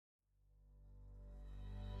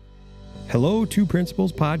Hello, Two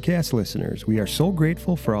Principles podcast listeners. We are so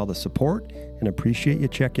grateful for all the support and appreciate you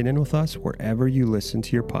checking in with us wherever you listen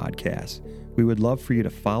to your podcast. We would love for you to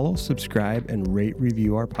follow, subscribe, and rate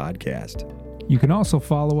review our podcast. You can also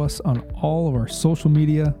follow us on all of our social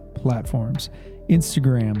media platforms: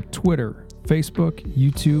 Instagram, Twitter, Facebook,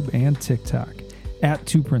 YouTube, and TikTok at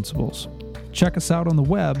Two Principles. Check us out on the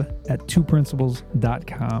web at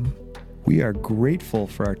twoprinciples.com. We are grateful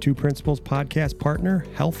for our Two Principles podcast partner,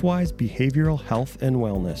 Healthwise Behavioral Health and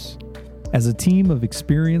Wellness. As a team of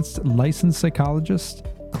experienced licensed psychologists,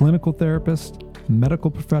 clinical therapists,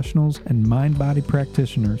 medical professionals, and mind-body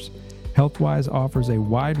practitioners, Healthwise offers a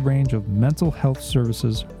wide range of mental health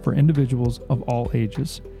services for individuals of all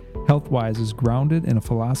ages. Healthwise is grounded in a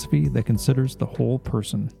philosophy that considers the whole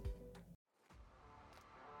person.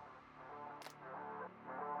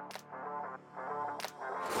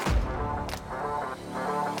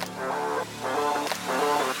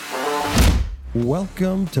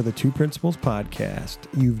 Welcome to the Two Principles podcast.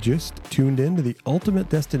 You've just tuned in to the ultimate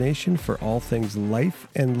destination for all things life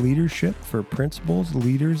and leadership for principals,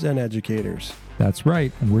 leaders, and educators. That's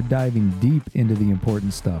right, and we're diving deep into the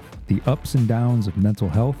important stuff: the ups and downs of mental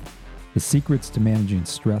health, the secrets to managing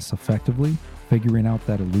stress effectively, figuring out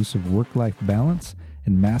that elusive work-life balance,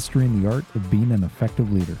 and mastering the art of being an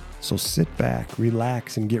effective leader. So sit back,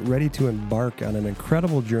 relax, and get ready to embark on an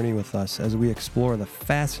incredible journey with us as we explore the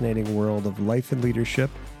fascinating world of life and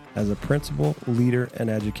leadership as a principal, leader, and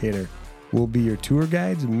educator. We'll be your tour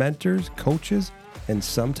guides, mentors, coaches, and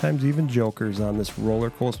sometimes even jokers on this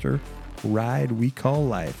roller coaster ride we call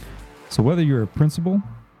life. So whether you're a principal,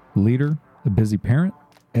 leader, a busy parent,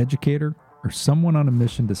 educator, or someone on a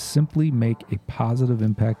mission to simply make a positive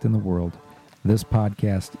impact in the world, this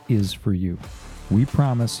podcast is for you. We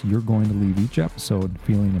promise you're going to leave each episode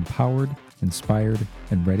feeling empowered, inspired,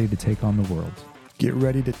 and ready to take on the world. Get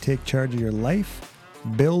ready to take charge of your life,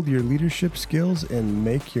 build your leadership skills, and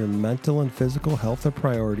make your mental and physical health a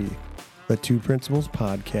priority. The Two Principles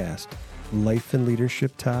podcast, life and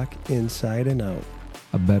leadership talk inside and out.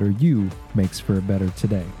 A better you makes for a better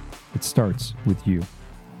today. It starts with you.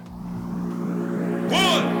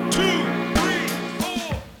 1, 2, 3,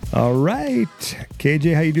 4. All right.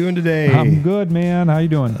 KJ, how you doing today? I'm good, man. How you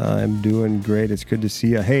doing? I'm doing great. It's good to see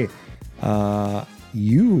you. Hey,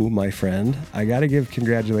 you, my friend, I got to give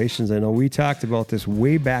congratulations. I know we talked about this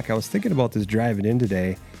way back. I was thinking about this driving in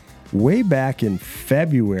today. Way back in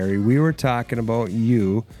February, we were talking about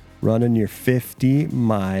you running your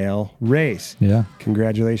 50-mile race. Yeah.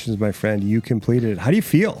 Congratulations, my friend. You completed it. How do you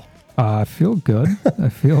feel? I feel good. I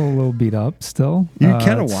feel a little beat up still. You're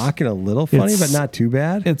kind of walking a little funny, but not too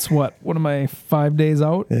bad. It's what am I, 5 days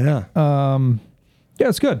out? Yeah. Yeah,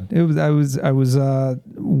 it's good. I was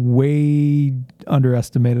way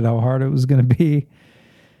underestimated how hard it was going to be.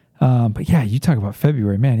 But yeah, you talk about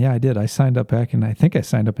February, man. Yeah, I did. I signed up back in, I think I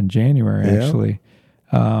signed up in January actually.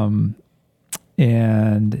 And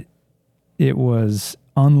it was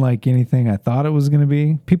unlike anything I thought it was going to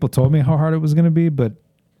be. People told me how hard it was going to be, but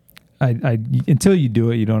I until you do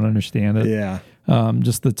it, you don't understand it. Yeah.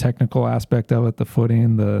 Just the technical aspect of it, the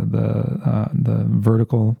footing, the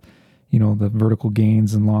vertical, the vertical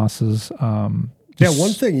gains and losses. One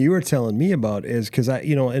thing you were telling me about is because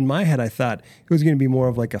in my head, I thought it was going to be more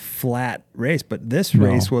of like a flat race, but this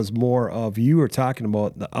race was more of, you were talking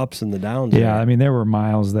about the ups and the downs. Yeah. I mean, there were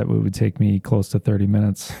miles that would take me close to 30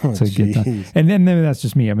 minutes to get done. And then that's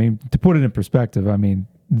just me. I mean, to put it in perspective,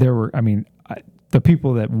 the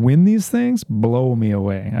people that win these things blow me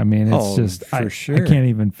away. I mean, it's I can't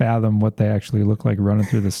even fathom what they actually look like running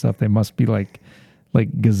through this stuff. They must be like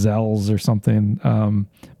gazelles or something.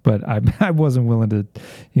 But I wasn't willing to,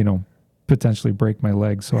 potentially break my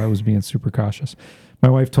leg. So I was being super cautious. My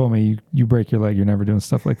wife told me, you break your leg, you're never doing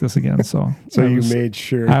stuff like this again. So made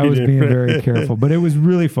sure. I was being very careful, but it was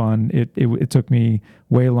really fun. It took me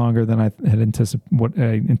way longer than I had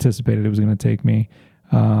anticipated it was going to take me.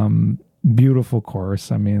 Beautiful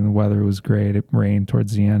course. I mean, the weather was great. It rained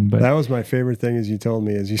towards the end, but that was my favorite thing. As you told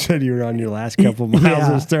me, as you said, you were on your last couple of miles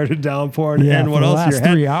and it started downpouring. Yeah, and what else? Last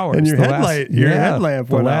 3 hours. And your headlamp went out.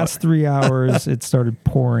 The last 3 hours, it started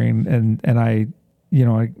pouring, and I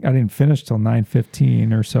didn't finish till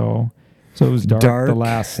 9:15 or so. So it was dark the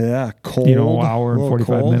last cold, hour and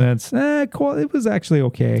 45 minutes. Cold. It was actually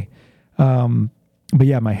okay. But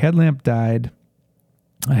yeah, my headlamp died.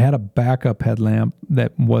 I had a backup headlamp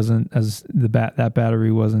that wasn't that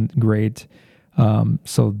battery wasn't great.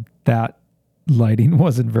 So that lighting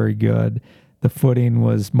wasn't very good. The footing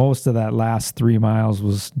was, most of that last 3 miles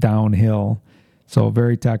was downhill. So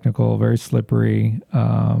very technical, very slippery.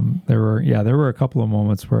 There were a couple of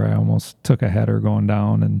moments where I almost took a header going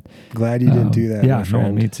down, and glad you didn't do that. Yeah,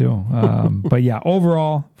 no, me too. But yeah,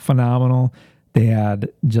 overall phenomenal. They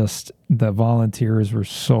had just, the volunteers were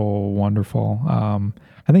so wonderful.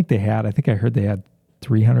 I think I heard they had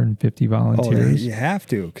 350 volunteers. You have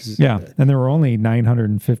to. And there were only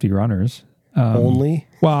 950 runners. Only?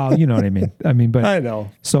 Well, you know what I mean. But I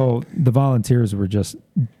know. So the volunteers were just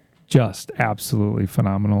absolutely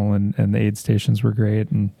phenomenal, and the aid stations were great.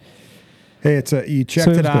 And hey, you checked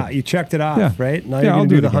it off. You checked it off, right? Now you're going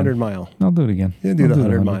to do the 100 mile. I'll do it again. You'll do the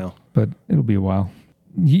 100 mile. But it'll be a while.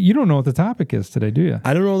 You don't know what the topic is today, do you?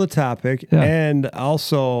 I don't know the topic. Yeah. And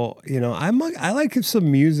also, I like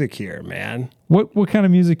some music here, man. What kind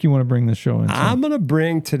of music you want to bring the show into? I'm going to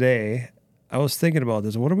bring today, I was thinking about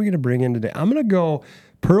this. What are we going to bring in today? I'm going to go,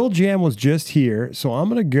 Pearl Jam was just here, so I'm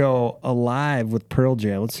going to go Alive with Pearl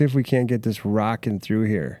Jam. Let's see if we can't get this rocking through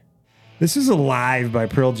here. This is Alive by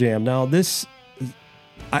Pearl Jam. Now, first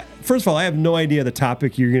of all, I have no idea the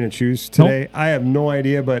topic you're going to choose today. Nope. I have no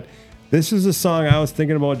idea, but this is a song I was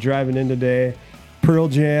thinking about driving in today. Pearl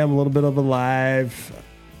Jam, a little bit of Alive.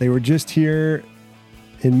 They were just here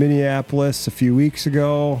in Minneapolis a few weeks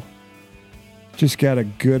ago. Just got a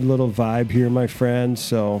good little vibe here, my friends.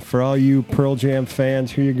 So for all you Pearl Jam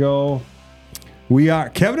fans, here you go.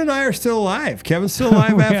 Kevin and I are still alive. Kevin's still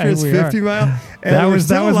alive after his 50 mile. And that was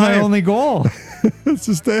my only goal. It's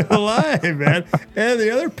to stay alive, man. And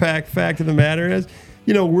the other fact of the matter is,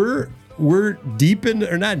 we're deep in,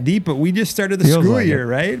 or not deep, but we just started the school year,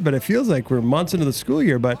 right? But it feels like we're months into the school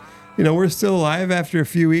year. But, we're still alive after a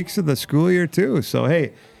few weeks of the school year, too. So,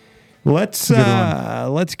 hey, let's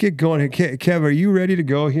get going. Kev, are you ready to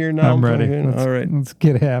go here now? I'm ready. All right. Let's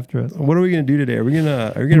get after it. What are we going to do today? Are we going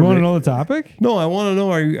to You want to know the topic? No, I want to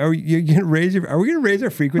know, are we going to raise our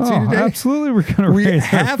frequency today? Absolutely, we're going to raise our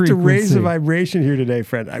frequency. We have to raise the vibration here today,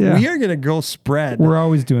 friend. Yeah. We are going to go spread. We're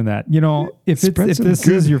always doing that. If this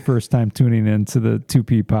is your first time tuning in to the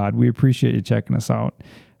 2P pod, we appreciate you checking us out.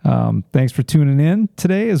 Thanks for tuning in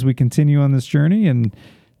today as we continue on this journey and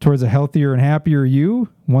towards a healthier and happier you,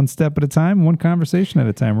 one step at a time, one conversation at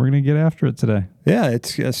a time. We're going to get after it today. Yeah,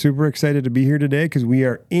 it's super excited to be here today because we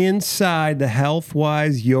are inside the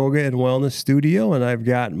HealthWise Yoga and Wellness Studio, and I've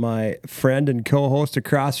got my friend and co-host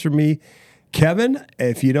across from me, Kevin.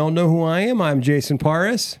 If you don't know who I am, I'm Jason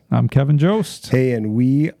Paris. I'm Kevin Jost. Hey, and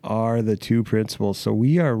we are the two principals, so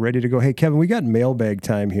we are ready to go. Hey, Kevin, we got mailbag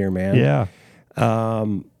time here, man. Yeah.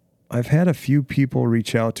 I've had a few people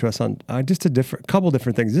reach out to us on just couple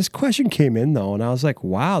different things. This question came in, though, and I was like,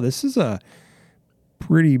 wow, this is a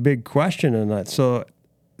pretty big question. And so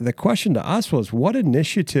the question to us was, what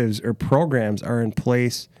initiatives or programs are in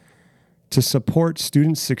place to support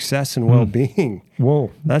student success and well-being?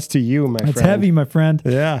 Whoa. That's to you, my friend. That's heavy, my friend.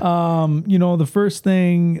 Yeah. The first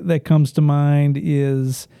thing that comes to mind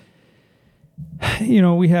is,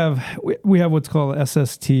 we have what's called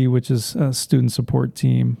SST, which is a student support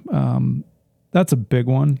team. That's a big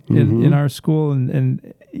one in our school,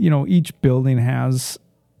 and each building has.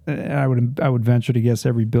 I would venture to guess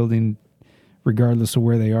every building, regardless of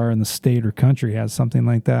where they are in the state or country, has something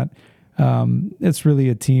like that. It's really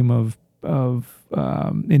a team of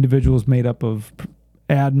individuals made up of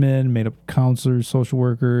admin, made up of counselors, social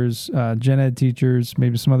workers, gen ed teachers,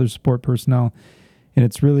 maybe some other support personnel. And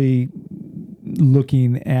it's really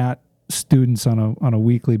looking at students on a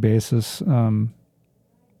weekly basis,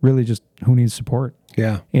 really just who needs support.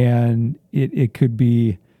 Yeah. And it could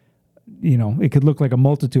be, it could look like a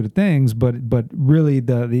multitude of things, but really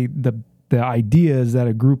the idea is that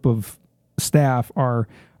a group of staff are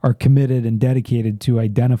committed and dedicated to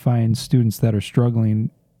identifying students that are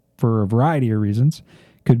struggling for a variety of reasons.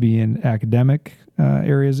 Could be in academic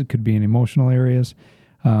areas, it could be in emotional areas.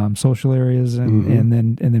 Social areas, and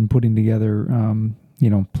then putting together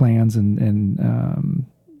plans and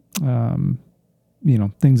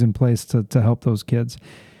things in place to help those kids.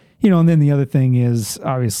 And then the other thing is,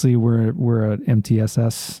 obviously we're an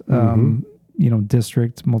MTSS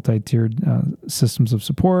district, multi-tiered systems of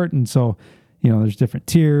support, and so there's different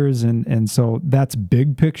tiers, and so that's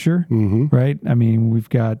big picture, right? I mean, we've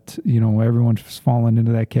got everyone's fallen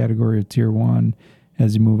into that category of tier 1.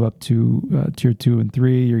 As you move up to tier 2 and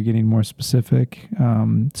 3, you're getting more specific,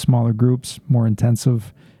 smaller groups, more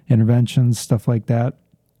intensive interventions, stuff like that.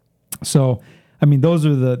 So, I mean, those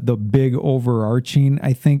are the big overarching,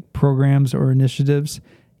 I think, programs or initiatives.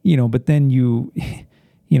 But then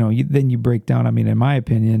then you break down. I mean, in my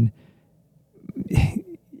opinion,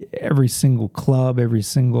 every single club, every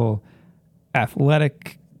single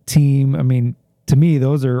athletic team. I mean, to me,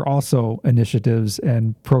 those are also initiatives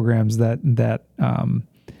and programs that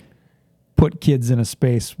put kids in a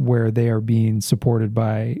space where they are being supported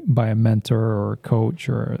by a mentor or a coach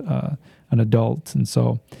or an adult. And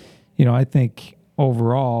so, I think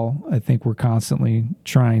overall, we're constantly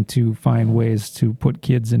trying to find ways to put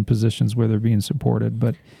kids in positions where they're being supported.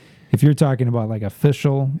 But if you're talking about like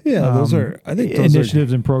official, those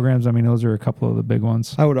initiatives and programs. I mean, those are a couple of the big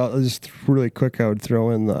ones. I would just really quick. I would throw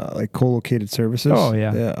in like co-located services. Oh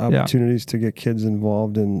yeah, opportunities to get kids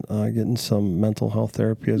involved in getting some mental health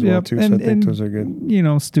therapy as well too. So I think those are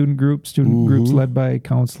good. Student groups led by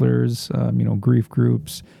counselors. Grief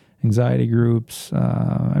groups, anxiety groups.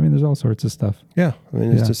 There's all sorts of stuff. Yeah,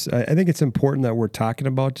 it's just. I think it's important that we're talking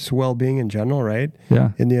about just well-being in general, right?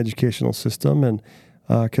 Yeah, in the educational system and.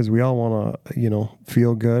 Because we all want to,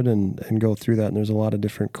 feel good and go through that. And there's a lot of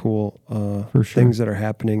different cool things that are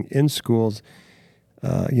happening in schools,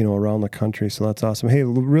 around the country. So that's awesome. Hey,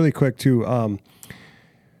 really quick too,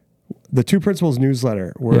 the Two Principles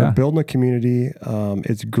newsletter. We're building a community.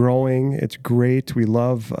 It's growing. It's great. We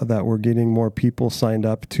love that we're getting more people signed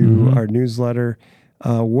up to our newsletter.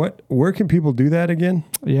 Where can people do that again?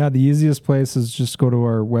 Yeah, the easiest place is just go to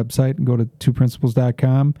our website and go to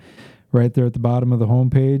twoprinciples.com. Right there at the bottom of the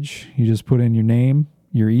homepage, you just put in your name,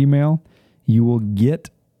 your email. You will get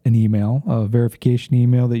an email, a verification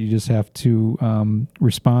email that you just have to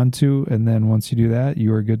respond to. And then once you do that,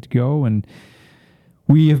 you are good to go. And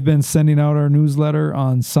we have been sending out our newsletter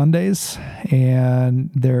on Sundays,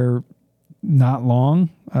 and they're not long.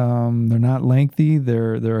 They're not lengthy.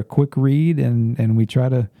 They're a quick read, and we try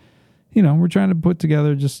to, we're trying to put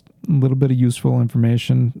together just a little bit of useful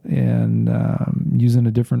information and using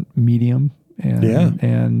a different medium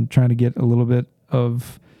and trying to get a little bit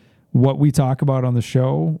of what we talk about on the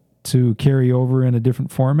show to carry over in a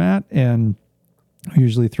different format. And we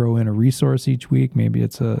usually throw in a resource each week. Maybe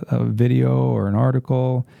it's a video or an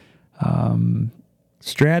article.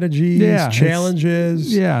 Strategies,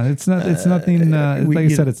 challenges. It's nothing. Like I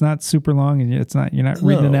said, it's not super long, and you're not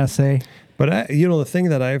reading an essay. But the thing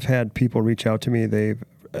that I've had people reach out to me,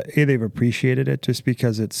 they've appreciated it just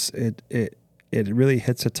because it really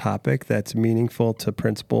hits a topic that's meaningful to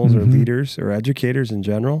principals or leaders or educators in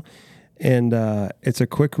general, and it's a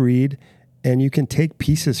quick read, and you can take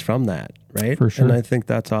pieces from that, right? For sure. And I think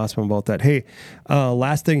that's awesome about that. Hey,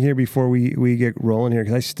 last thing here before we get rolling here,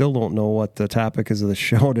 because I still don't know what the topic is of the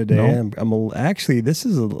show today. Nope. Actually, this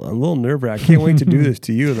is a little nerve-wracking. I can't wait to do this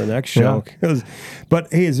to you the next show.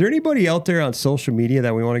 But hey, is there anybody out there on social media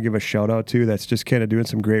that we want to give a shout out to that's just kind of doing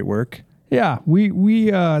some great work? Yeah,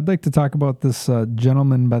 I'd like to talk about this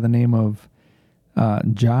gentleman by the name of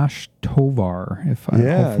Josh Tovar.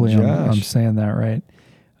 Hopefully I'm saying that right.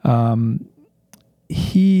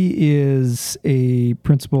 He is a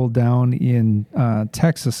principal down in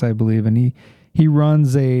Texas, I believe, and he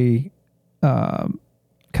runs a kind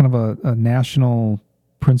of a national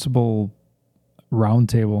principal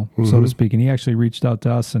roundtable, so to speak. And he actually reached out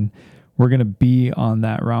to us, and we're going to be on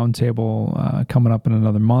that roundtable coming up in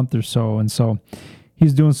another month or so. And so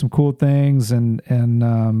he's doing some cool things and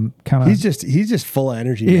kind of he's just full of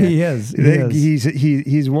energy. Man. He is.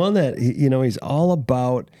 He's one that he's all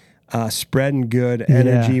about. Spreading good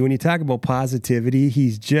energy. When you talk about positivity,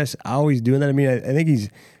 he's just always doing that. I mean, I think he's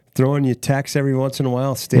throwing you texts every once in a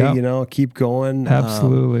while. Keep going.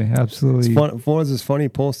 Absolutely. It's fun. One was this funny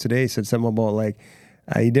post today. Said something about like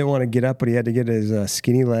he didn't want to get up, but he had to get his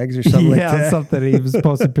skinny legs or something like that. Yeah, something. He was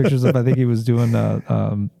posting pictures of. I think he was doing. I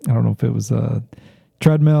don't know if it was a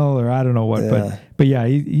treadmill or I don't know what, but yeah,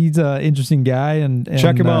 he's an interesting guy and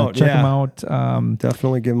check him out. Check him out.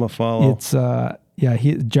 Definitely give him a follow. It's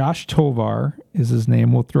Josh Tovar is his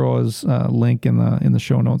name. We'll throw his link in the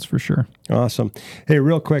show notes for sure. Awesome. Hey,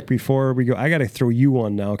 real quick before we go, I got to throw you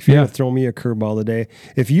one now. If you're going to throw me a curveball today,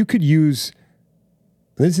 if you could use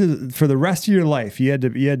this is for the rest of your life, you had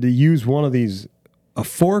to use one of these, a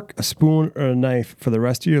fork, a spoon, or a knife for the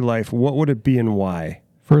rest of your life. What would it be and why?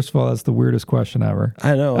 First of all, that's the weirdest question ever.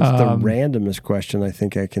 I know. It's the randomest question I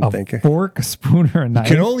think I can think of. A fork, a spoon, or a knife?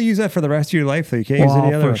 You can only use that for the rest of your life, though. You can't use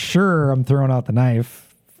any other. For sure, I'm throwing out the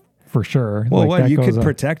knife. For sure. Well, you could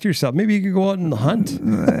protect yourself. Maybe you could go out and hunt.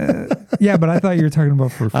 Yeah, but I thought you were talking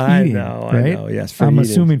about for feeding. I know. Yes, I'm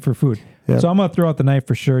assuming for food. Yep. So I'm going to throw out the knife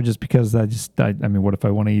for sure just because I mean, what if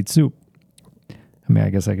I want to eat soup? I mean, I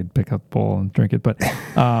guess I could pick up a bowl and drink it, but...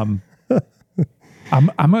 I'm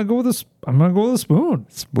gonna go with a spoon.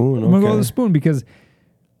 Spoon. I'm gonna go with a spoon because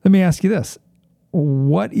let me ask you this: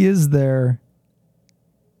 what is there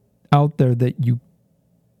out there that you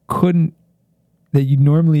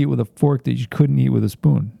normally eat with a fork that you couldn't eat with a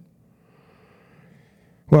spoon?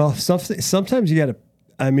 Well, sometimes you got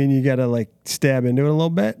to like stab into it a little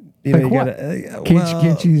bit. You know, like you what? Gotta,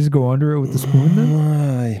 Can't you just go under it with the spoon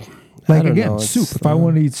then? Like again, soup. If I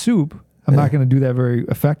want to eat soup, I'm not going to do that very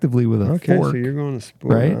effectively with a fork. Okay, so you're going to spoon,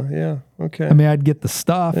 right? Yeah. Okay. I mean, I'd get the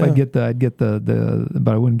stuff. Yeah. I'd get the,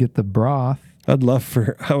 but I wouldn't get the broth. I would love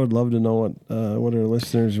to know what our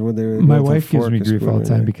listeners would they. My wife gives me grief all the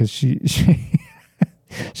time because she'll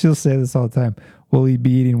say this all the time. We'll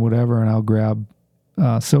be eating whatever, and I'll grab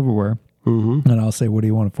silverware, and I'll say, "What do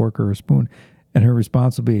you want, a fork or a spoon?" And her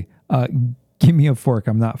response will be, "Give me a fork.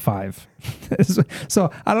 I'm not 5."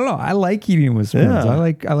 So I don't know. I like eating with spoons. Yeah.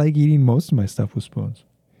 I like eating most of my stuff with spoons.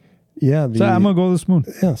 Yeah. So I'm gonna go with a spoon.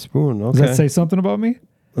 Yeah, spoon. Okay. Does that say something about me?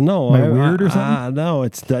 No, Am I weird or something? No,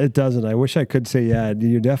 it doesn't. I wish I could say yeah.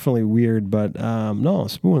 You're definitely weird, but no,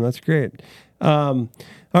 spoon. That's great. All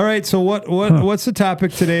right. So what's the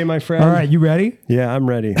topic today, my friend? All right, you ready? Yeah, I'm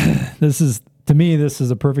ready. This is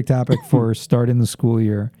a perfect topic for starting the school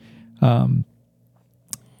year.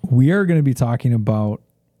 We are going to be talking about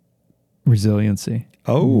resiliency.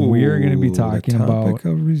 Oh, we are going to be talking about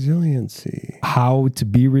of resiliency, how to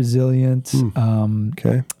be resilient.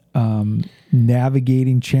 Okay.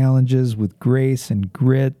 Navigating challenges with grace and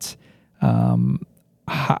grit.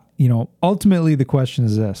 Ultimately the question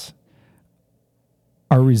is this: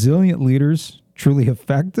 are resilient leaders truly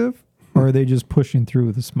effective, or are they just pushing through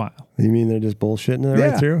with a smile? You mean they're just bullshitting it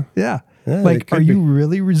right through? Yeah. Like, are you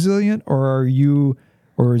really resilient, or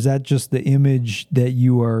is that just the image that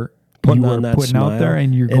you are putting out there,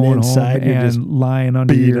 and you're going home and lying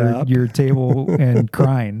under your table and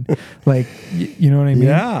crying? Like, you know what I mean?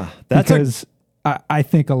 Yeah. Because I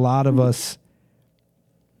think a lot of us,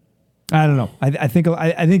 I don't know. I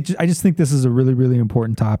just think this is a really, really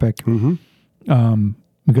important topic.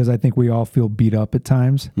 Because I think we all feel beat up at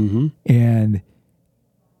times, and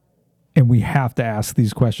we have to ask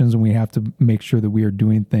these questions, and we have to make sure that we are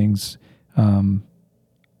doing things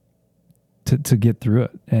to get through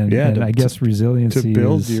it. And I guess resiliency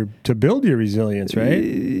to build your resilience, right?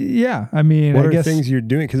 Yeah, I mean, what are things you're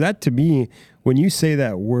doing? Because that, to me, when you say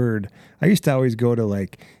that word, I used to always go to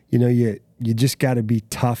like, you just got to be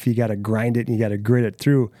tough, you got to grind it, and you got to grit it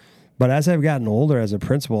through. But as I've gotten older as a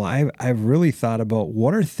principal, I've really thought about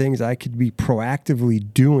what are things I could be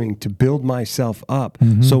proactively doing to build myself up.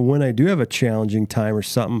 So when I do have a challenging time or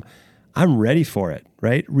something, I'm ready for it,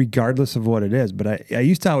 right? Regardless of what it is. But I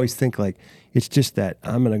used to always think like, it's just that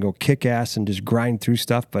I'm going to go kick ass and just grind through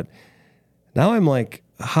stuff. But now I'm like,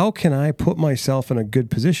 how can I put myself in a good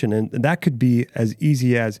position? And that could be as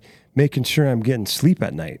easy as making sure I'm getting sleep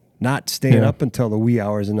at night, not staying up until the wee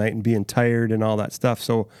hours of night and being tired and all that stuff.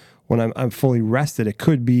 So when I'm fully rested, it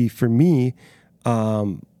could be for me,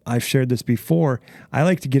 I've shared this before, I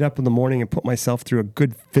like to get up in the morning and put myself through a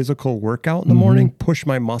good physical workout in the morning, push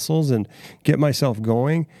my muscles and get myself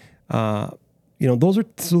going. Those are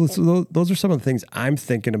some of the things I'm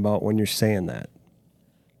thinking about when you're saying that.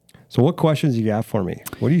 So what questions you got for me?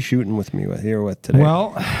 What are you shooting with me with today?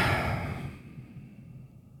 Well,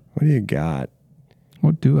 what do you got?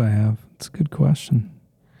 What do I have? It's a good question.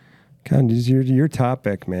 God, this is your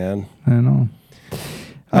topic, man. I know.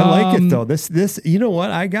 I like it though. This, you know what?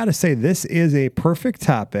 I got to say, this is a perfect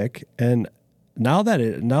topic. And now that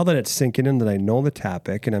it's sinking in that I know the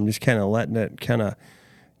topic, and I'm just kind of letting it kind of,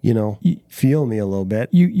 feel me a little bit.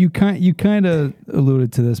 You kind of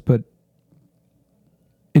alluded to this, but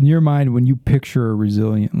in your mind, when you picture a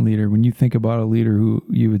resilient leader, when you think about a leader who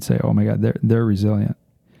you would say, "Oh my God, they're resilient,"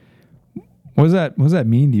 what does that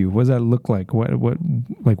mean to you? What does that look like? What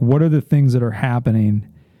are the things that are happening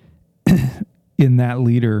in that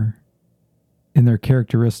leader, in their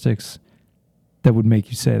characteristics, that would make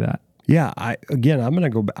you say that? Yeah, I'm going to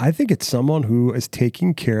go back. I think it's someone who is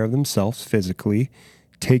taking care of themselves physically,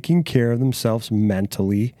 taking care of themselves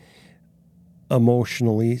mentally,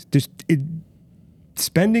 emotionally,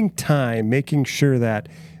 spending time making sure that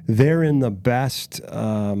they're in the best,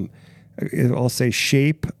 I'll say,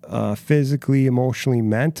 shape, physically, emotionally,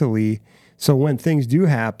 mentally. So when things do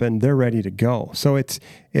happen, they're ready to go. So it's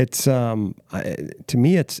to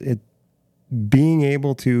me, it's being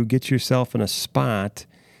able to get yourself in a spot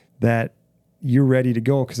that you're ready to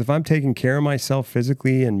go. Because if I'm taking care of myself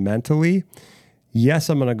physically and mentally, yes,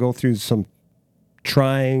 I'm going to go through some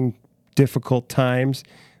trying, difficult times.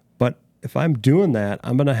 But if I'm doing that,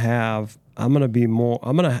 I'm going to have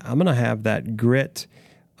that grit,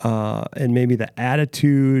 and maybe the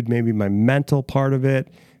attitude, maybe my mental part of it,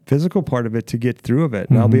 physical part of it to get through of it.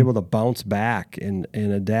 And I'll be able to bounce back and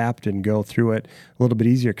adapt and go through it a little bit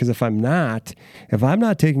easier. Because if I'm not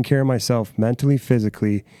taking care of myself mentally,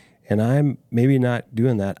 physically, and I'm maybe not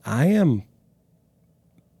doing that, I am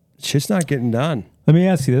Shit's not getting done. Let me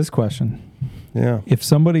ask you this question. Yeah. If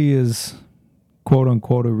somebody is, quote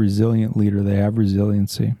unquote, a resilient leader, they have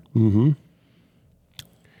resiliency. Mm-hmm.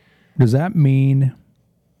 Does that mean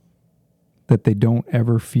that they don't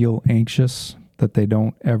ever feel anxious, that they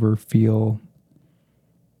don't ever feel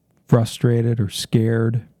frustrated or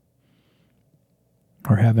scared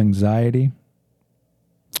or have anxiety?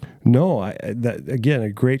 No, again, a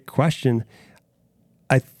great question.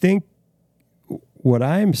 I think what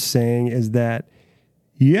I'm saying is that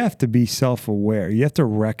you have to be self-aware. You have to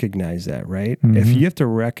recognize that, right? Mm-hmm. If you have to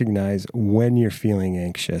recognize when you're feeling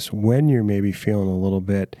anxious, when you're maybe feeling a little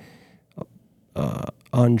bit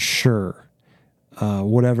unsure,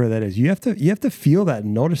 whatever that is, you have to feel that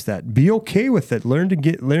and notice that. Be okay with it. Learn to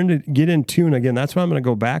get in tune. Again, that's what I'm going to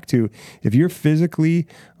go back to. If you're physically,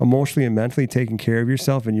 emotionally, and mentally taking care of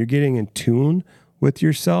yourself, and you're getting in tune with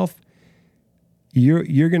yourself,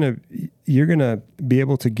 you're gonna be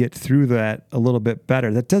able to get through that a little bit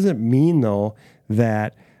better. That doesn't mean though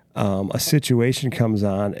that a situation comes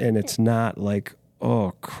on and it's not like,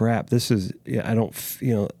 oh crap, this is, I don't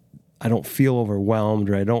feel overwhelmed,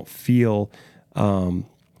 or I don't feel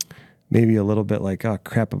maybe a little bit like, oh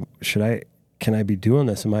crap, can I be doing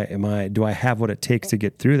this? Do I have what it takes to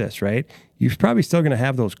get through this, right? You're probably still going to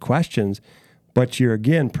have those questions, but you're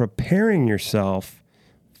again preparing yourself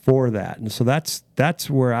for that. And so that's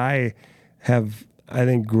where I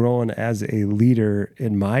think grown as a leader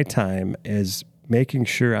in my time, is making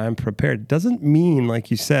sure I'm prepared. It doesn't mean, like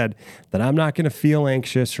you said, that I'm not going to feel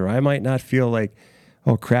anxious, or I might not feel like,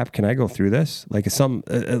 oh crap, can I go through this? Like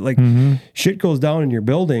mm-hmm. Shit goes down in your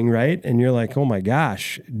building, right? And you're like, oh my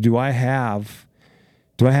gosh, do I have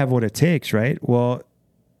what it takes, right? Well,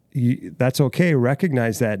 that's okay.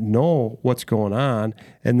 Recognize that, know what's going on,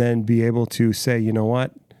 and then be able to say, you know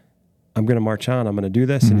what, I'm going to march on. I'm going to do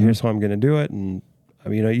this, mm-hmm. and here's how I'm going to do it. And I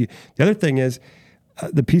mean, the other thing is,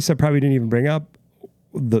 the piece I probably didn't even bring up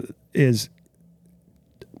is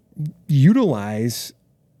utilize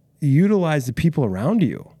the people around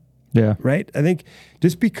you. Yeah. Right. I think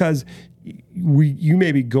just because you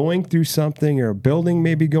may be going through something, or a building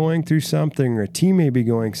may be going through something, or a team may be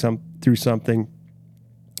going through something,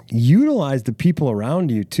 utilize the people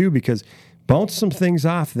around you too, because bounce some things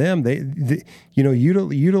off them. They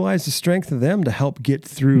utilize the strength of them to help get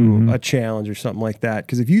through mm-hmm. a challenge or something like that.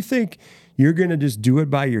 Because if you think you're going to just do it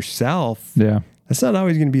by yourself, that's not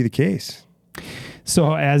always going to be the case.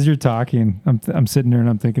 So as you're talking, I'm sitting there and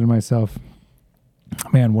I'm thinking to myself,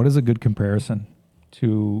 man, what is a good comparison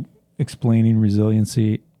to explaining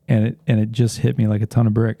resiliency? And it just hit me like a ton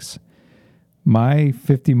of bricks. My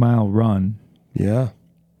 50-mile run,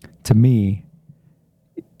 to me,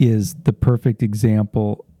 is the perfect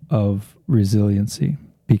example of resiliency,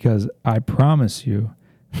 because I promise you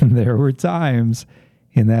there were times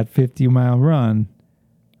in that 50-mile run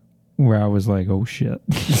where I was like, oh shit,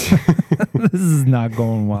 this is not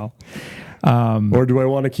going well. Or do I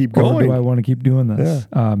want to keep going? Or do I want to keep doing this?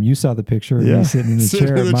 Yeah. You saw the picture of me sitting in the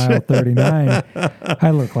chair at mile 39. I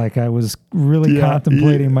looked like I was really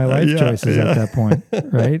contemplating my life choices at that point,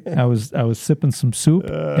 right? I was sipping some soup,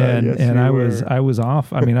 and I was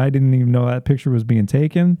off. I mean, I didn't even know that picture was being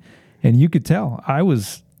taken, and you could tell I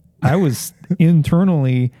was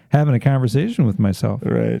internally having a conversation with myself.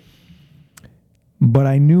 Right. But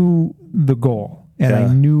I knew the goal, and I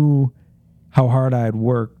knew how hard I had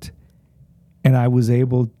worked. And I was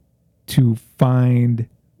able to find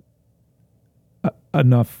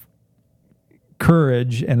enough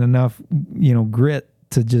courage and enough, grit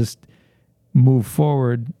to just move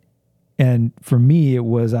forward. And for me, it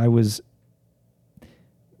was I was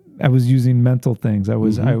using mental things. I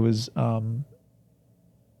was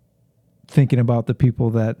thinking about the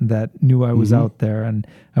people that knew I was out there, and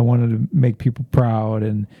I wanted to make people proud,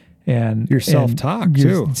 and your self-talk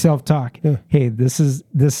too. Self-talk. Yeah. Hey, this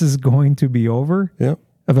is going to be over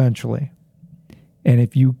eventually. And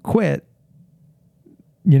if you quit,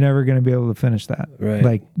 you're never going to be able to finish that.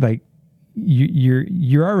 Right. Like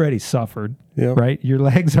you're already suffered, right? Your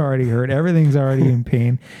legs already hurt. Everything's already in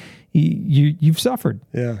pain. You've suffered.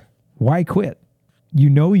 Yeah. Why quit?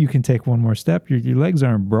 You can take one more step. Your legs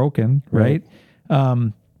aren't broken, right?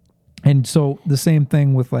 And so the same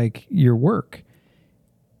thing with like your work.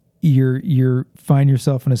 You're find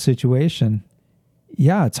yourself in a situation,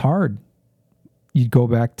 it's hard. You go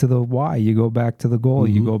back to the why, you go back to the goal,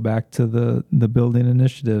 you go back to the building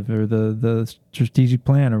initiative, or the strategic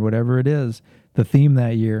plan, or whatever it is, the theme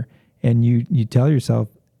that year, and you tell yourself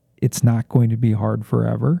it's not going to be hard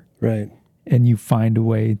forever. Right. And you find a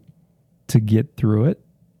way to get through it.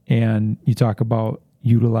 And you talk about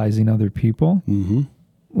utilizing other people. Mm-hmm.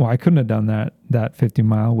 well, I couldn't have done that 50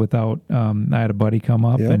 mile without, I had a buddy come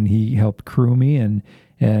up and he helped crew me,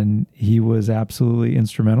 and he was absolutely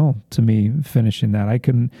instrumental to me finishing that. I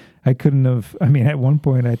couldn't have, I mean, at one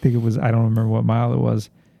point, I think it was, I don't remember what mile it was.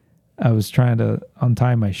 I was trying to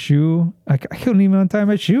untie my shoe. I couldn't even untie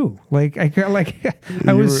my shoe.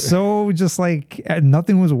 I was so just like,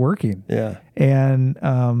 nothing was working. Yeah. And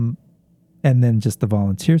then just the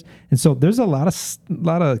volunteers. And so there's a lot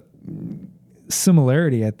of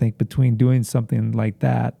similarity, I think, between doing something like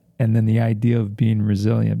that and then the idea of being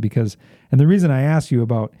resilient. And the reason I ask you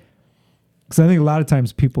about, because I think a lot of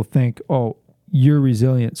times people think, oh, you're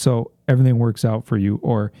resilient, so everything works out for you,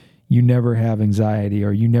 or you never have anxiety,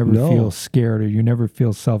 or you never feel scared, or you never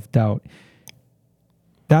feel self-doubt.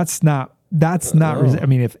 That's not I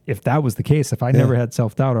mean, if that was the case, if I never had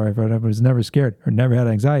self-doubt, or if I was never scared or never had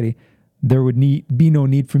anxiety, there would be no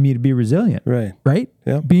need for me to be resilient. Right?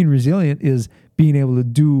 Yeah. Being resilient is being able to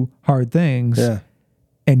do hard things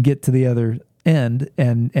and get to the other end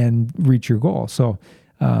and reach your goal. So,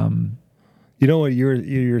 you know what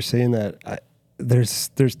you're saying that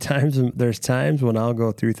there's times when I'll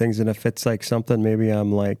go through things, and if it's like something maybe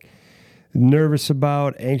I'm like nervous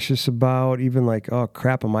about, anxious about, even like, oh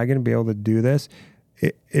crap, am I going to be able to do this?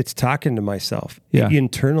 It's talking to myself,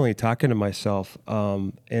 internally talking to myself,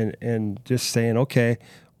 and just saying, okay,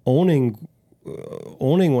 owning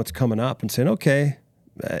what's coming up, and saying, okay,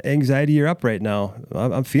 anxiety, you're up right now.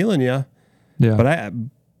 I'm feeling you,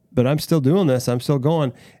 but I'm still doing this. I'm still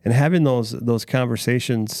going, and having those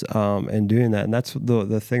conversations, and doing that. And that's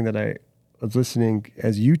the thing that I was listening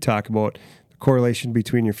as you talk about the correlation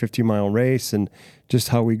between your 50-mile race and just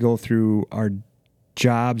how we go through our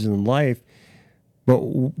jobs and life. But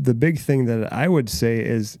the big thing that I would say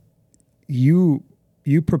is you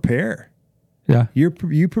prepare. Yeah.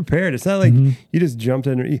 You prepared. It's not like you just jumped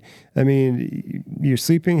in. I mean, your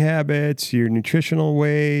sleeping habits, your nutritional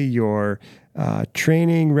way, your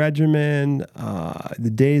training regimen,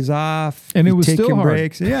 the days off, and it was still hard.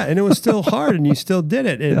 Breaks. Yeah, and it was still hard, and you still did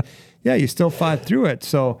it. And you still fought through it.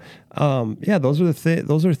 So, those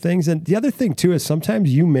are things. And the other thing too is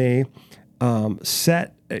sometimes you may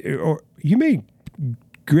set, or you may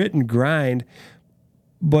grit and grind,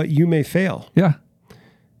 but you may fail. Yeah.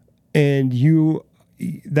 And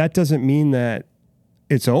that doesn't mean that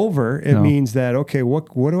it's over. It means that, okay, what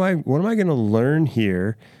am I going to learn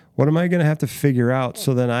here? What am I going to have to figure out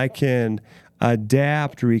so that I can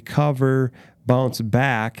adapt, recover, bounce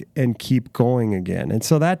back, and keep going again? And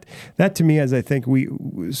so that to me, as I think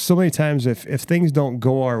so many times, if things don't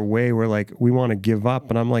go our way, we're like, we want to give up.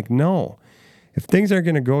 And I'm like, no, if things aren't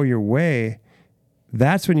going to go your way,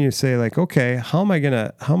 that's when you say like, okay, how am I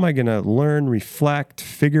gonna learn, reflect,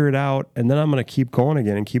 figure it out, and then I'm gonna keep going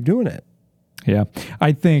again and keep doing it. Yeah,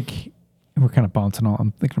 I think we're kind of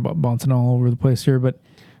I'm thinking about bouncing all over the place here, but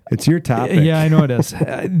it's your topic. Yeah, I know it is.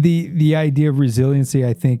 The idea of resiliency,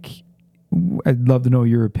 I think, I'd love to know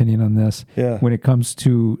your opinion on this. Yeah. When it comes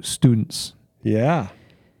to students. Yeah.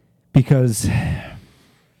 Because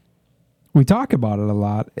we talk about it a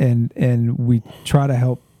lot, and we try to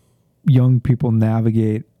help young people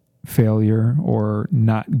navigate failure or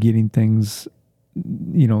not getting things,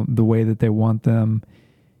 the way that they want them.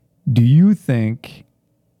 Do you think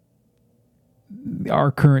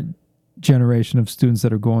our current generation of students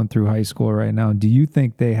that are going through high school right now, do you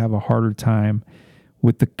think they have a harder time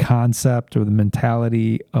with the concept or the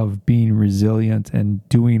mentality of being resilient and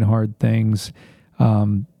doing hard things?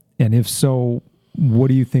 And if so, what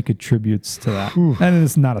do you think attributes to that? And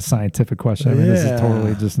it's not a scientific question. I mean, this is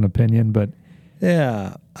totally just an opinion, but.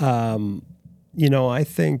 Yeah. I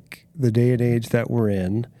think the day and age that we're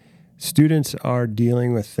in, students are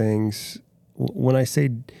dealing with things. When I say,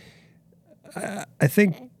 I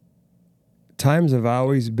think times have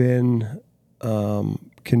always been,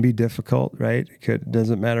 can be difficult, right? It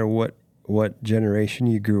doesn't matter what generation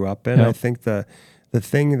you grew up in. Yep. I think the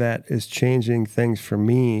thing that is changing things for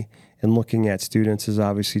me and looking at students is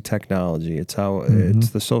obviously technology. It's how it's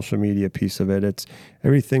the social media piece of it. It's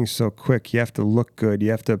everything's so quick. You have to look good. You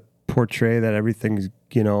have to portray that everything's,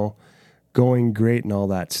 going great and all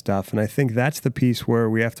that stuff. And I think that's the piece where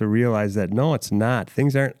we have to realize that no, it's not.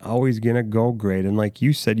 Things aren't always going to go great. And like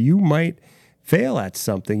you said, you might fail at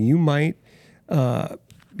something. You might, have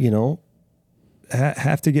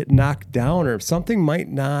to get knocked down, or something might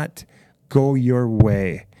not go your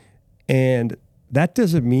way. And that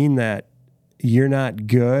doesn't mean that you're not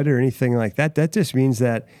good or anything like that. That just means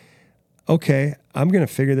that, okay, I'm going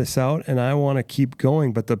to figure this out and I want to keep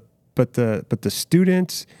going. But the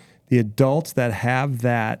students, the adults that have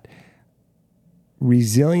that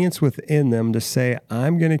resilience within them to say,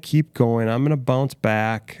 I'm going to keep going, I'm going to bounce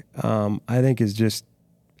back, I think is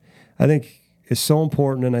so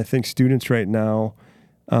important. And I think students right now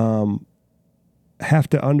have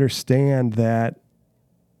to understand that,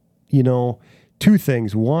 two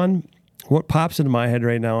things. One, what pops into my head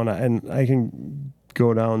right now, and I can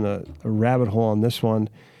go down a rabbit hole on this one,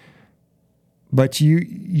 but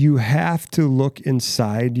you have to look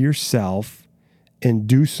inside yourself and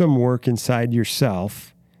do some work inside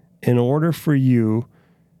yourself in order for you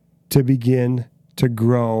to begin to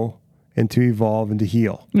grow and to evolve and to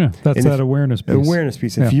heal. Yeah, that's that awareness piece. Awareness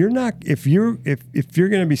piece. Yeah. If you're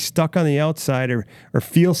going to be stuck on the outside or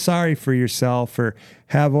feel sorry for yourself or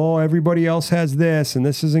have, everybody else has this and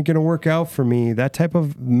this isn't going to work out for me, that type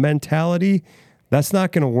of mentality, that's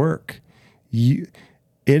not going to work. It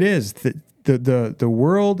is the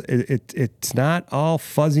world. It's not all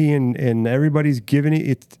fuzzy and everybody's giving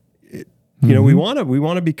it. We want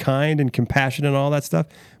to be kind and compassionate and all that stuff,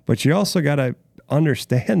 but you also got to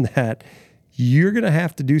understand that you're going to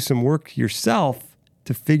have to do some work yourself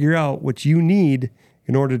to figure out what you need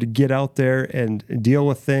in order to get out there and deal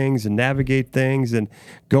with things and navigate things and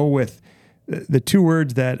go with the two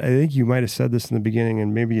words that I think you might have said this in the beginning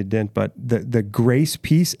and maybe you didn't, but the grace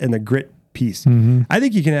piece and the grit piece. Mm-hmm. I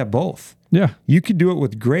think you can have both. Yeah. You could do it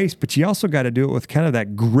with grace, but you also got to do it with kind of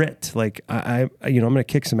that grit. Like I'm going to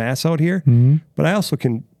kick some ass out here, but I also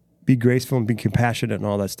can be graceful and be compassionate and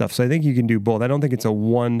all that stuff. So I think you can do both. I don't think it's a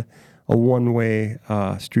one-way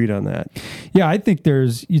street on that. Yeah, I think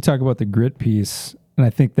you talk about the grit piece, and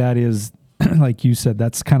I think that is, like you said,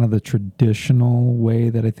 that's kind of the traditional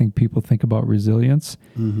way that I think people think about resilience.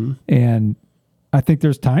 Mm-hmm. And I think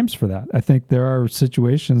there's times for that. I think there are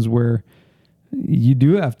situations where you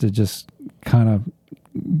do have to just kind of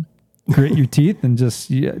grit your teeth and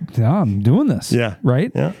just, I'm doing this. Yeah.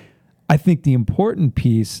 Right? Yeah. I think the important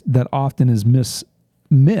piece that often is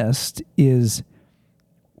missed is,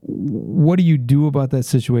 what do you do about that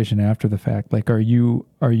situation after the fact? Like, are you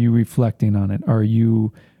reflecting on it? Are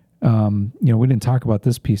you, we didn't talk about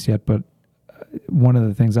this piece yet, but one of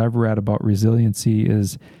the things I've read about resiliency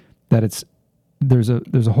is that there's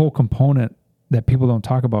a whole component that people don't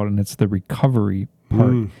talk about, and it's the recovery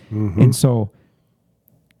part. Mm-hmm. And so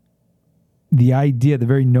the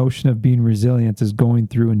very notion of being resilient is going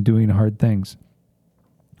through and doing hard things.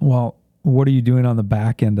 Well, what are you doing on the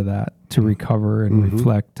back end of that to recover and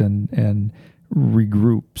reflect and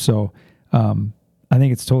regroup? So I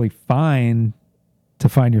think it's totally fine to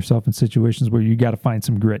find yourself in situations where you got to find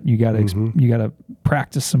some grit. You got to you got to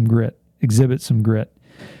practice some grit, exhibit some grit,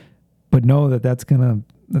 but know that that's gonna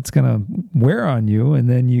wear on you, and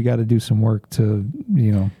then you got to do some work to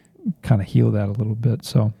kind of heal that a little bit.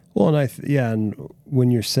 So. Well, and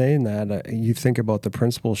when you're saying that, you think about the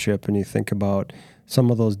principalship and you think about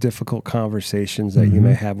some of those difficult conversations that you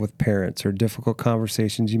may have with parents, or difficult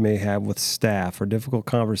conversations you may have with staff, or difficult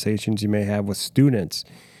conversations you may have with students.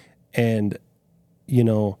 And,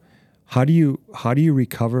 how do you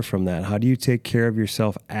recover from that? How do you take care of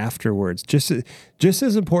yourself afterwards? Just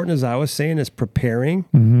as important as I was saying is preparing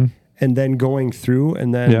and then going through,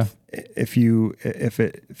 and then if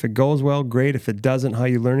it goes well, great. If it doesn't, how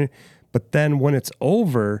you learn it. But then when it's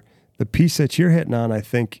over, the piece that you're hitting on, I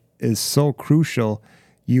think, is so crucial.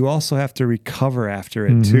 You also have to recover after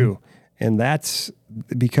it too. And that's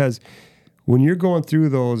because when you're going through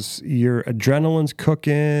those, your adrenaline's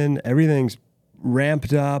cooking, everything's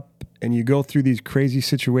ramped up, and you go through these crazy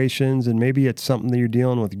situations, and maybe it's something that you're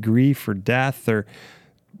dealing with, grief or death or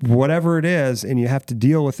whatever it is, and you have to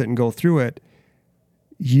deal with it and go through it.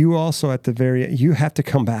 You also you have to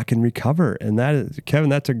come back and recover. And that is, Kevin,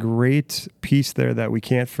 that's a great piece there that we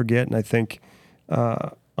can't forget. And I think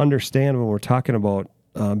understand when we're talking about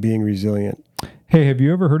being resilient. Hey, have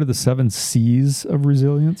you ever heard of the 7 C's of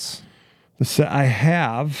resilience? I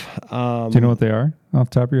have. Do you know what they are off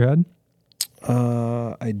the top of your head?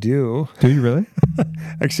 I do. Do you really?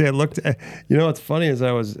 Actually, I looked at, what's funny is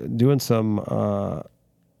I was doing some,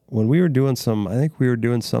 when we were doing some, I think we were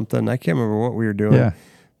doing something, I can't remember what we were doing. Yeah.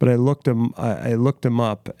 But I looked them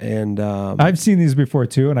up, and I've seen these before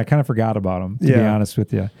too, and I kind of forgot about them, to be honest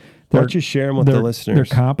with you. Why don't you share them with the listeners? They're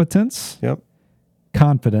competence,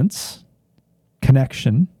 confidence,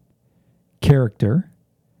 connection, character,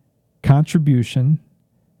 contribution,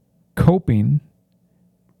 coping,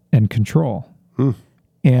 and control.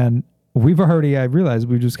 And I realized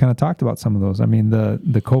we just kind of talked about some of those. I mean,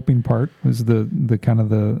 the coping part was the kind of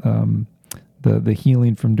the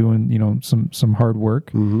healing from doing, some hard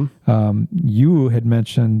work. You had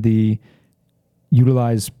mentioned the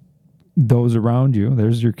utilize those around you.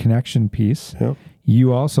 There's your connection piece. Yep.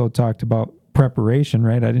 You also talked about preparation,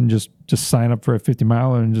 right? I didn't just sign up for a 50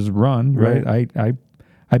 miler and just run, right?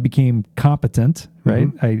 I became competent, right?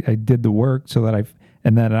 I did the work so that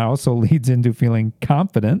and then it also leads into feeling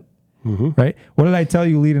confident, right? What did I tell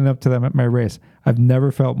you leading up to my race? I've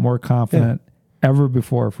never felt more confident ever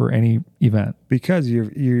before for any event. Because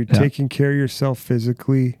you're taking care of yourself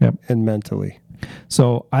physically and mentally.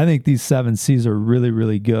 So I think these 7 C's are really,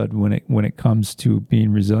 really good when it comes to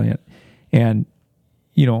being resilient. And,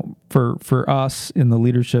 you know, for us in the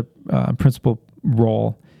leadership principal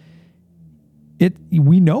role,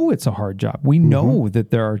 we know it's a hard job. We know that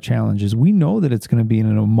there are challenges. We know that it's going to be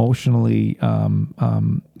an emotionally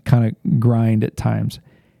kind of grind at times.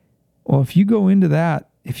 Well, if you go into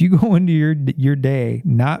your day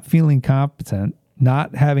not feeling competent,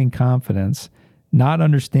 not having confidence, not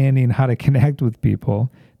understanding how to connect with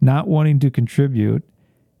people, not wanting to contribute,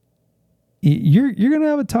 you're going to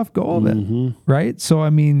have a tough go of it, right? So, I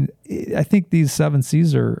mean, I think these 7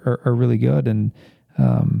 C's are really good, and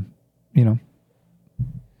you know,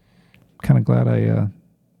 kind of glad I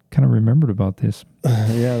kind of remembered about this.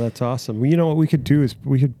 Yeah, that's awesome. Well, you know what we could do is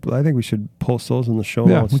I think we should post those in the show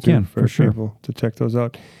notes for people to check those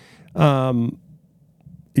out. You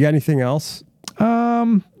got anything else?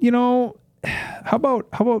 You know, how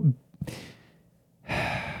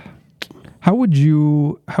would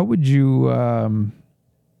you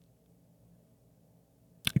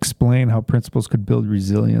explain how principals could build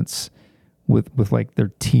resilience with like their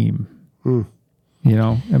team? You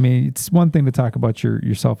know, I mean, it's one thing to talk about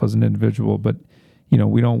yourself as an individual, but you know,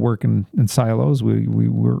 we don't work in silos. We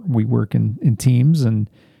work in teams, and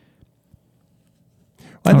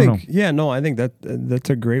I think that's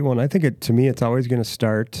a great one. I think to me, it's always going to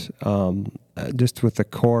start just with the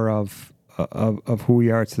core of who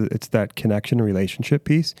we are. It's that connection and relationship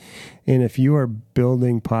piece. And if you are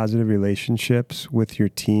building positive relationships with your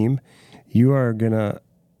team, you are going to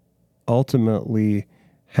ultimately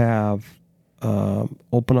have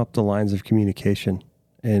open up the lines of communication.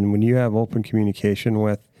 And when you have open communication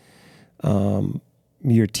with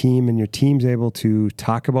your team, and your team's able to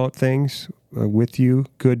talk about things with you,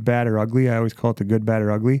 good, bad, or ugly. I always call it the good, bad,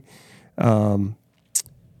 or ugly. That's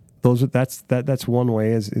one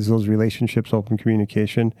way is those relationships, open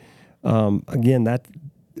communication. Again,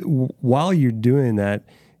 while you're doing that,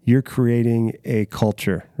 you're creating a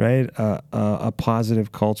culture, right? A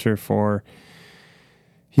positive culture for,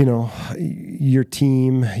 you know, your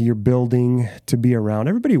team, you're building to be around.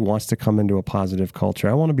 Everybody wants to come into a positive culture.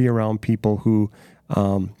 I want to be around people who,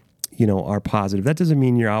 you know, are positive. That doesn't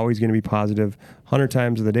mean you're always going to be positive 100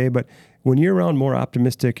 times of the day, but when you're around more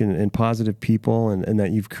optimistic and positive people, and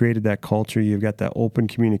that you've created that culture, you've got that open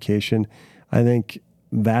communication, I think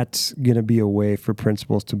that's going to be a way for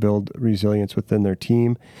principals to build resilience within their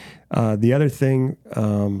team. The other thing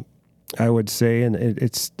I would say, and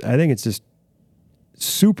I think it's just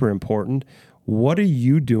super important. What are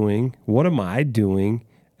you doing? What am I doing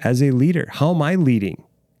as a leader? How am I leading?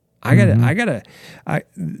 I gotta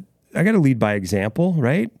lead by example,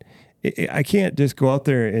 right? I can't just go out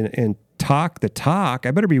there and talk the talk.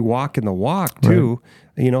 I better be walking the walk too.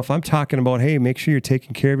 Right. You know, if I'm talking about, hey, make sure you're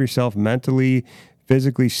taking care of yourself mentally,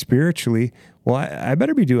 physically, spiritually, well, I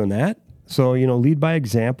better be doing that. So, you know, lead by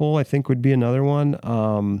example, I think would be another one.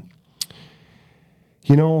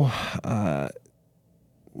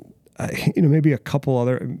 Maybe a couple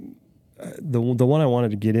other, the one I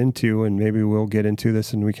wanted to get into, and maybe we'll get into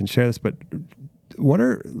this and we can share this, but what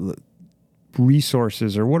are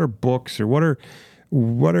resources, or what are books, or what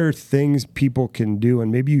are things people can do?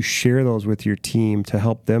 And maybe you share those with your team to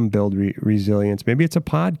help them build resilience. Maybe it's a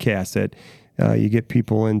podcast that you get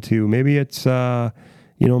people into. Maybe it's,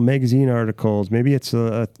 magazine articles. Maybe it's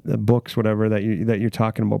books, whatever that you're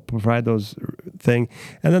talking about. Provide those thing.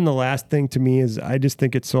 And then the last thing to me is, I just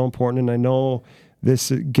think it's so important. And I know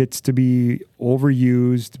this gets to be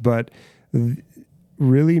overused, but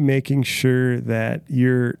really making sure that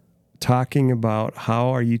you're talking about how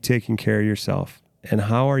are you taking care of yourself, and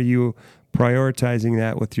how are you prioritizing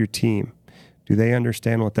that with your team. Do they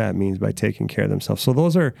understand what that means by taking care of themselves? So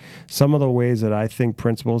those are some of the ways that I think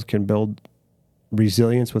principals can build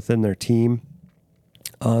resilience within their team.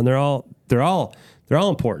 And they're all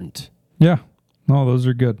important. Yeah. No, those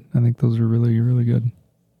are good. I think those are really, really good.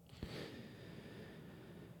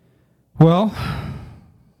 Well,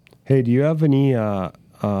 hey, do you have any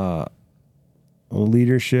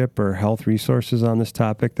leadership or health resources on this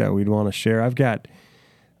topic that we'd want to share? I've got,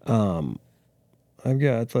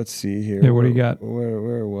 let's see here. Yeah, what do you got?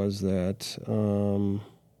 Where was that?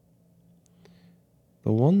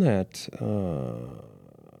 The one that,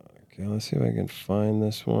 okay, let's see if I can find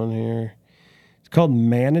this one here. It's called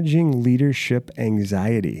Managing Leadership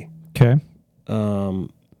Anxiety. Okay.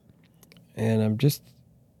 And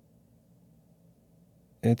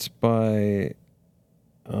it's by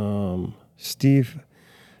Steve,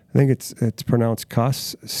 I think it's pronounced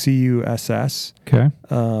Cuss, C-U-S-S. Okay.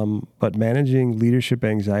 But managing leadership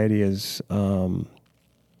anxiety is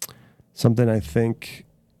something I think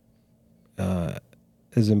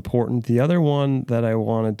is important. The other one that I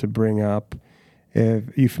wanted to bring up,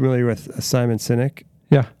 if you familiar with Simon Sinek?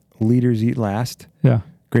 Yeah. Leaders Eat Last. Yeah.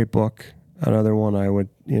 Great book. Another one I would,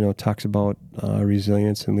 talks about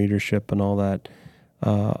resilience and leadership and all that.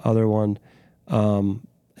 Other one.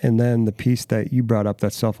 And then the piece that you brought up,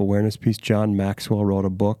 that self-awareness piece, John Maxwell wrote a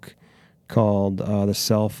book called The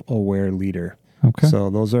Self-Aware Leader. Okay. So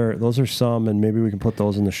those are some, and maybe we can put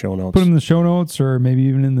those in the show notes. Put them in the show notes, or maybe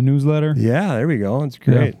even in the newsletter. Yeah, there we go. It's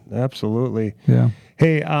great. Yeah. Absolutely. Yeah.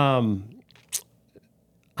 Hey, now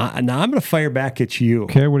I'm going to fire back at you.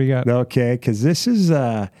 Okay, what do you got? Okay, because this is,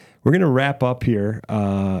 we're going to wrap up here.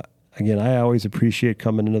 Again, I always appreciate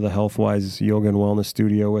coming into the HealthWise Yoga and Wellness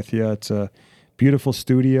Studio with you. It's a beautiful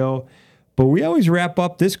studio. But we always wrap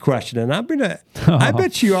up this question, and I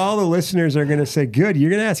bet you all the listeners are going to say, good, you're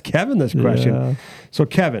going to ask Kevin this question. Yeah. So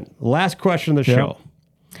Kevin, last question of the show.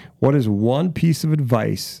 What is one piece of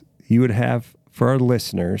advice you would have for our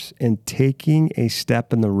listeners in taking a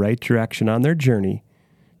step in the right direction on their journey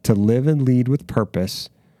to live and lead with purpose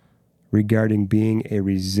regarding being a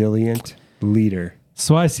resilient leader?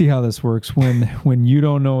 So I see how this works. When you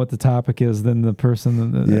don't know what the topic is, then the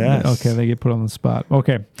person, they get put on the spot.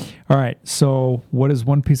 Okay. All right. So what is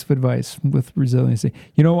one piece of advice with resiliency?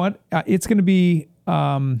 You know what? It's going to be,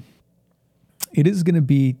 it is going to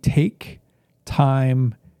be take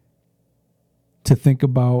time to think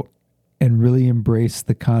about and really embrace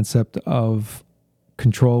the concept of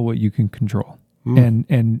control what you can control,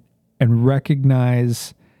 and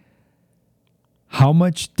recognize how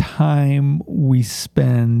much time we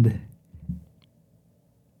spend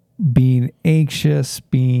being anxious,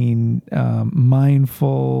 being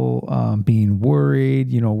mindful, being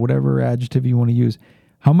worried, whatever adjective you want to use.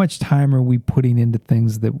 How much time are we putting into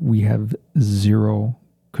things that we have zero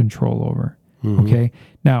control over? Mm-hmm. Okay.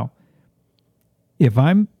 Now, if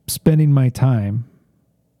I'm spending my time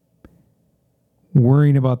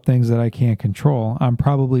worrying about things that I can't control, I'm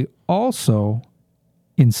probably also,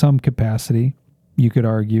 in some capacity, you could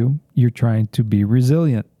argue, you're trying to be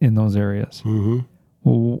resilient in those areas. Mm-hmm.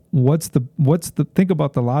 Well, think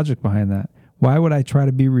about the logic behind that. Why would I try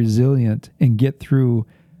to be resilient and get through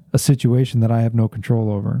a situation that I have no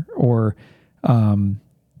control over? Or,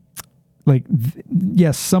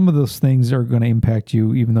 yes, some of those things are going to impact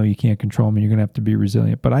you, even though you can't control them, and you're going to have to be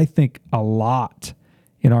resilient. But I think a lot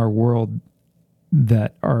in our world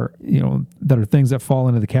that are things that fall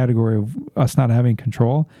into the category of us not having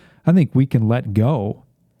control, I think we can let go,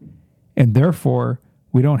 and therefore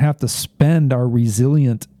we don't have to spend our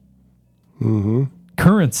resilient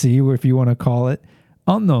currency, if you want to call it,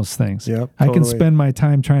 on those things. Yep, I can spend my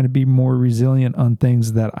time trying to be more resilient on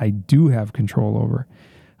things that I do have control over.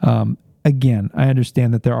 Again, I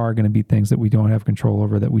understand that there are going to be things that we don't have control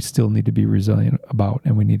over that we still need to be resilient about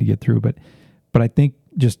and we need to get through. But I think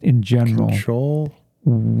just in general, control.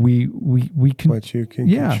 We can, what you can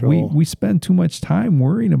control. we spend too much time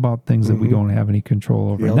worrying about things that we don't have any control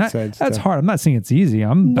over. And that's hard. I'm not saying it's easy.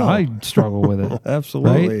 I struggle with it.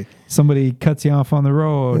 Absolutely. Right? Somebody cuts you off on the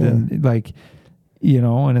road and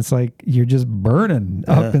and it's like you're just burning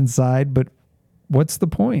up inside, but what's the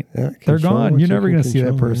point? They're gone. You're never going to see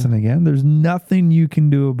that person again. There's nothing you can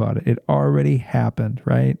do about it. It already happened,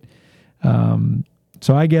 right?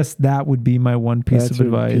 So I guess that would be my one piece of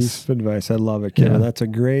advice. Piece of advice. I love it, Kevin. That's a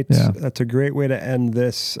great way to end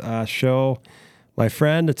this show. My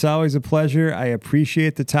friend, it's always a pleasure. I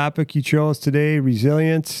appreciate the topic you chose today,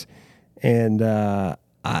 resilience. And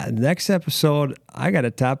next episode, I got a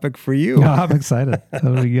topic for you. No, I'm excited.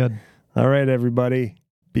 That'll be good. All right, everybody.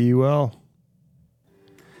 Be well.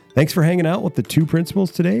 Thanks for hanging out with the Two Principles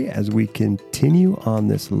today as we continue on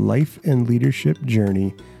this life and leadership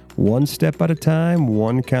journey, one step at a time,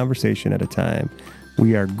 one conversation at a time.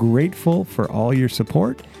 We are grateful for all your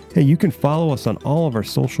support. Hey, you can follow us on all of our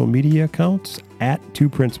social media accounts at Two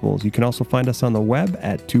Principles. You can also find us on the web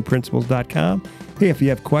at twoprinciples.com. Hey, if you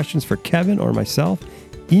have questions for Kevin or myself,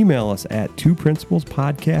 email us at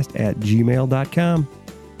twoprinciplespodcast@gmail.com.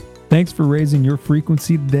 Thanks for raising your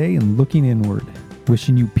frequency today and looking inward.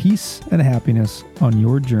 Wishing you peace and happiness on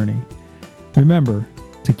your journey. Remember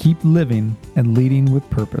to keep living and leading with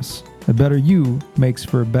purpose. A better you makes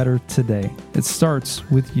for a better today. It starts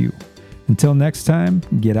with you. Until next time,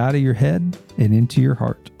 get out of your head and into your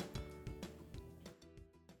heart.